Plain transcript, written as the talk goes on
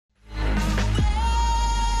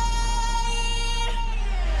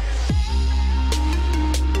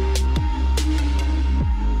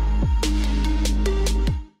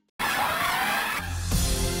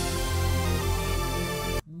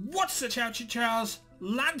Mr. Charles,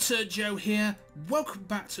 Lantern Joe here. Welcome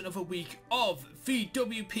back to another week of the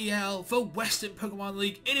WPL, the Western Pokemon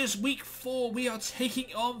League. It is week 4. We are taking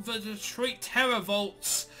on the Detroit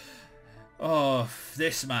Teravolts. Oh,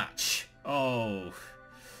 this match. Oh,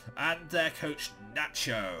 and their coach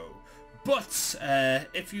Nacho. But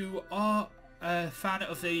if you are a fan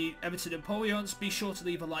of the Everton Empoleons, be sure to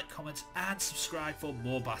leave a like, comment and subscribe for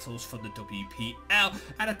more battles from the WPL,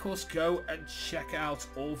 and of course go and check out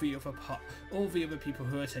all the other people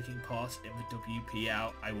who are taking part in the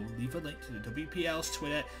WPL. I will leave a link to the WPL's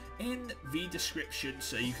Twitter in the description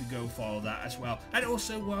so you can go follow that as well. And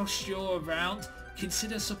also, whilst you're around,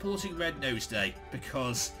 consider supporting Red Nose Day,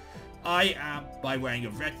 because I am by wearing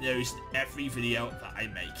a red nose in every video that I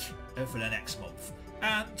make for the next month.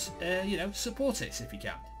 And, you know, support it if you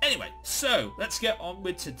can. Anyway, so let's get on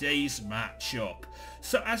with today's matchup.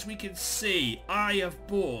 So as we can see, I have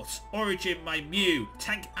bought Origin my Mew,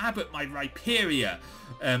 Tank Abbott my Rhyperior,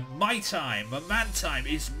 My Time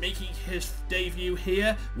is making his debut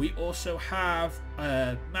here. We also have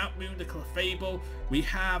Mount Moon the Clefable. We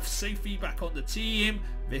have Sophie back on the team.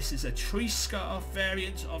 This is a Tree Scarf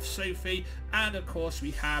variant of Sophie. And of course we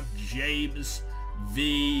have James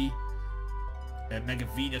the Mega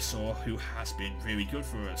Venusaur, who has been really good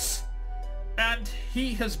for us. And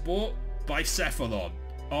he has bought Bicephalon.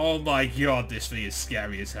 Oh my god, this thing is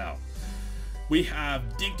scary as hell. We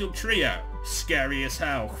have Dig Dug Trio, scary as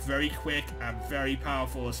hell, very quick and very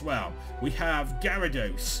powerful as well. We have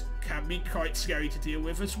Gyarados, can be quite scary to deal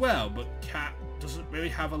with as well, but Cat doesn't really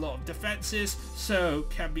have a lot of defenses, so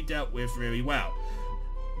can be dealt with really well.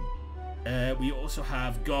 We also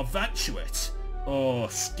have Gargantuar. Oh,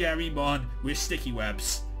 scary mon with sticky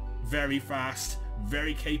webs. Very fast,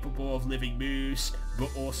 very capable of living moves, but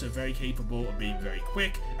also very capable of being very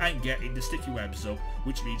quick and getting the sticky webs up,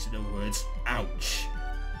 which means in other words, ouch.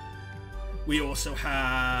 We also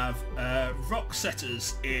have rock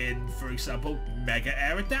setters in, for example, Mega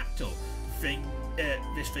Aerodactyl.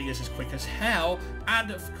 This thing is as quick as hell, and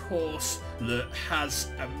of course has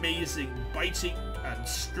amazing biting and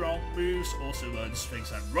strong moves, also learns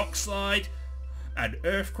things like Rock Slide and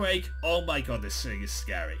Earthquake. Oh my god, this thing is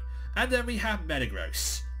scary. And then we have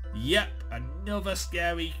Metagross. Yep, another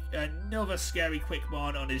scary quick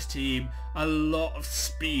mon on his team. A lot of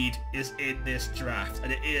speed is in this draft,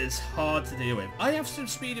 and it is hard to deal with. I have some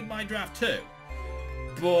speed in my draft too,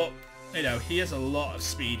 but you know, he has a lot of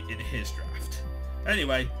speed in his draft.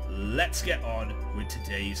 Anyway, let's get on with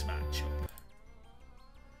today's matchup.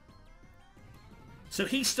 So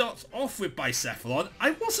he starts off with Bicephalon.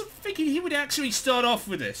 I wasn't thinking he would actually start off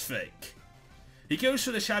with this thing. He goes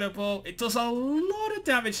for the Shadow Ball. It does a lot of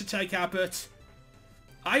damage to Tank Abbott.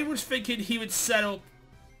 I was thinking he would set up...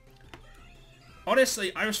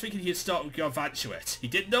 Honestly, I was thinking he'd start with Gargantuar. He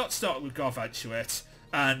did not start with Gargantuar,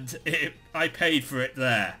 and I paid for it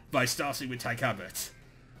there by starting with Tank Abbott.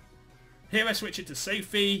 Here I switch into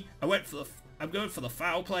Sophie. I'm going for the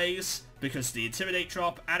Foul Plays, because the Intimidate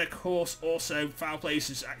drop, and of course also Foul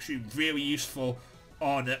Plays is actually really useful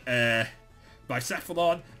on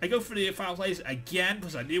Bicephalon. I go for the Foul Plays again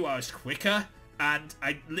because I knew I was quicker, and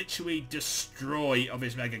I literally destroy of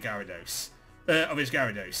his Gyarados.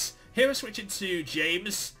 Here I switch into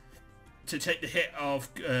James to take the hit of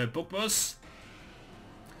Bug Buzz.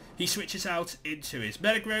 He switches out into his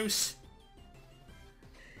Metagross.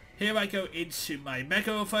 Here I go into my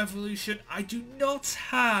Mega Evolution. I do not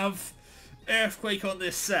have Earthquake on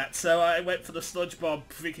this set, so I went for the Sludge Bomb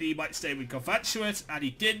thinking he might stay with Gargantuar, and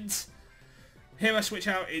he didn't. Here I switch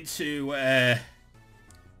out into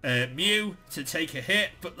Mew to take a hit,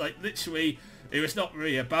 but like literally it was not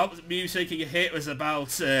really about Mew taking a hit, it was about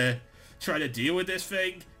trying to deal with this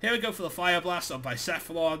thing. Here we go for the Fire Blast on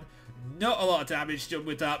Bicephalon. Not a lot of damage done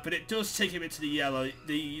with that, but it does take him into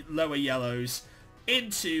the lower yellows,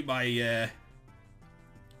 into my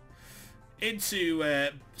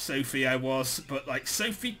Sophie but like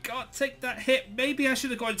Sophie can't take that hit. Maybe I should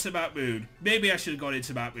have gone into Mount Moon.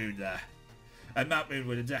 There. And Mount Moon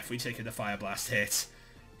would have definitely taken the Fire Blast hit.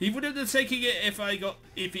 He wouldn't have taken it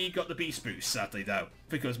if he got the Beast Boost, sadly though,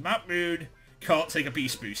 because Mount Moon can't take a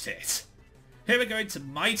Beast Boost hit. Here we're going to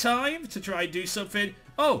My Time to try and do something.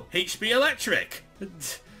 Oh, HP Electric!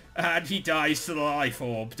 And he dies to the Life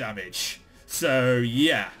Orb damage. So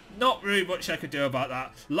yeah, not really much I could do about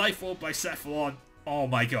that. Life Orb by Cephalon. Oh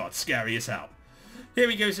my god, scary as hell. Here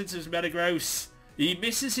he goes into his Metagross. He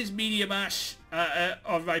misses his Medium Ash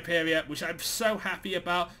on Rhyperior, which I'm so happy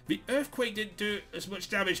about. The Earthquake didn't do as much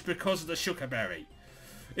damage because of the Sugar Berry.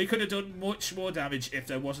 It could have done much more damage if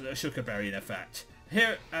there wasn't a Sugar Berry in effect.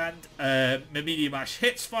 Here, and my Medium Ash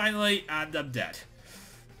hits finally, and I'm dead.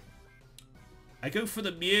 I go for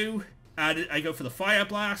the Mew, and I go for the Fire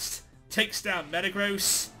Blast, takes down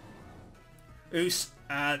Metagross,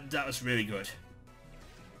 and that was really good.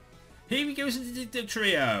 Here he goes into Dig Dug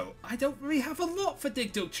Trio. I don't really have a lot for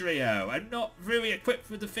Dig Dug Trio. I'm not really equipped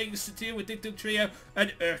with the things to deal with Dig Dug Trio,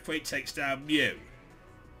 and Earthquake takes down Mew.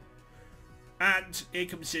 And here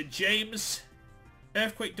comes in James.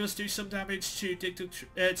 Earthquake does do some damage to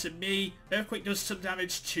to me. Earthquake does some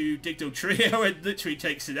damage to Dig Dug Trio and literally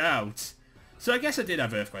takes it out. So I guess I did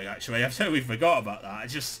have Earthquake actually. I've totally forgot about that. I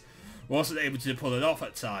just wasn't able to pull it off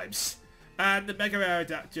at times. And the Mega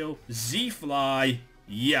Aerodactyl, Z-Fly.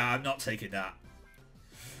 Yeah, I'm not taking that.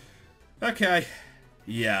 Okay.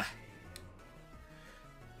 Yeah.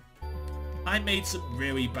 I made some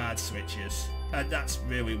really bad switches. And that's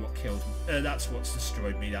really what killed me. That's what's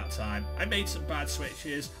destroyed me that time. I made some bad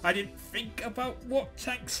switches. I didn't think about what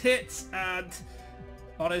tanks hit. And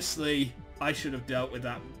honestly, I should have dealt with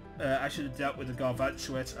that. I should have dealt with the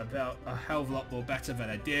Gargantuar about a hell of a lot more better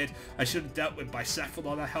than I did. I should have dealt with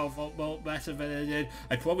Bicephalon a hell of a lot more better than I did.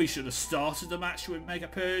 I probably should have started the match with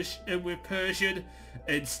Persian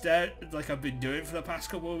instead, like I've been doing for the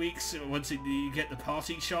past couple of weeks, wanting to get the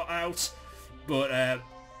party shot out. But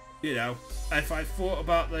you know, if I thought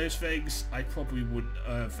about those things, I probably wouldn't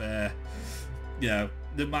have. You know,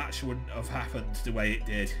 the match wouldn't have happened the way it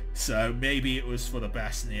did. So maybe it was for the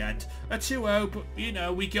best in the end. A 2-0, but you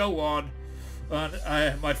know, we go on.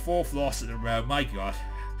 And my 4th loss in a row, my god.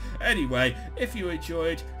 Anyway, if you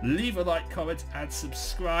enjoyed, leave a like, comment and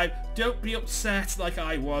subscribe. Don't be upset like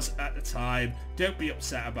I was at the time. Don't be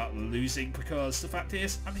upset about losing, because the fact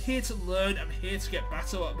is, I'm here to learn, I'm here to get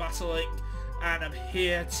better at battling, and I'm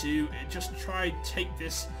here to just try and take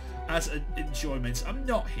this as an enjoyment. I'm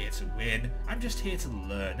not here to win, I'm just here to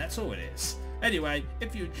learn, that's all it is. Anyway,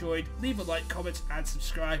 if you enjoyed, leave a like, comment and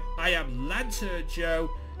subscribe. I am Lantern Joe.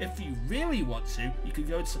 If you really want to, you can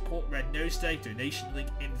go and support Red Nose Day, donation link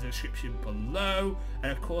in the description below.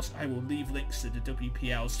 And of course, I will leave links to the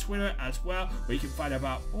WPL's Twitter as well, where you can find out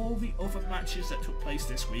about all the other matches that took place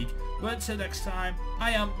this week. But until next time,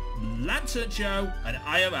 I am Lantern Joe, and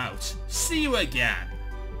I am out. See you again.